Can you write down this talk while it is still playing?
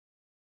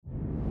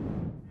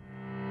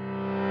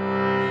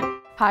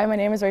Hi, my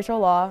name is Rachel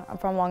Law. I'm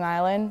from Long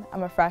Island.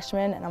 I'm a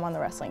freshman and I'm on the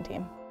wrestling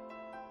team.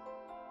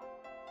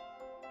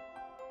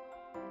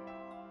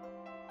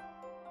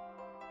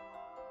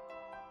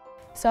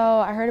 So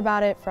I heard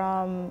about it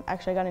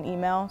actually I got an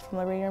email from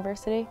Liberty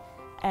University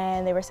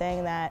and they were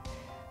saying that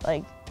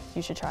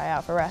you should try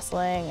out for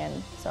wrestling,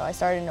 and so I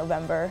started in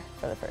November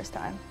for the first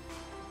time.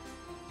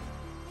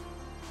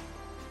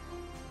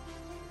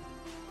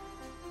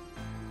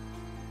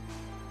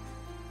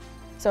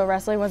 So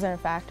wrestling wasn't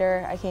a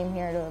factor. I came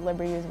here to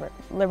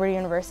Liberty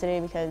University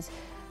because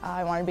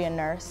I wanted to be a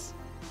nurse.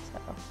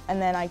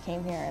 And then I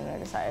came here and I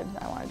decided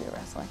I wanted to do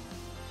wrestling.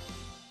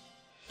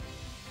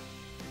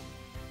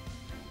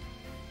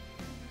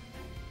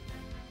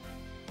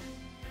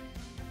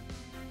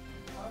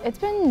 It's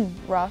been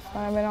rough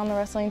when I've been on the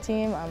wrestling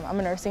team. I'm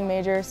a nursing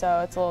major, so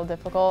it's a little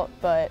difficult,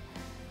 but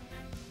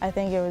I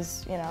think it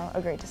was,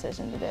 a great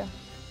decision to do.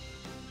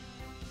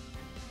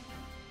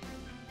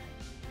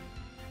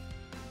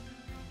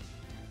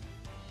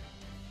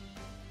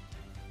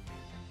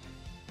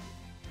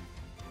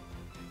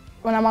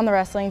 When I'm on the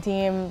wrestling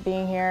team,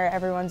 being here,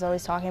 everyone's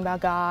always talking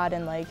about God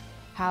and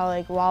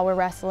how while we're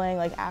wrestling,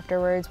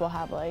 afterwards we'll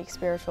have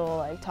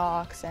spiritual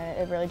talks, and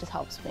it really just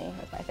helps me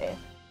with my faith.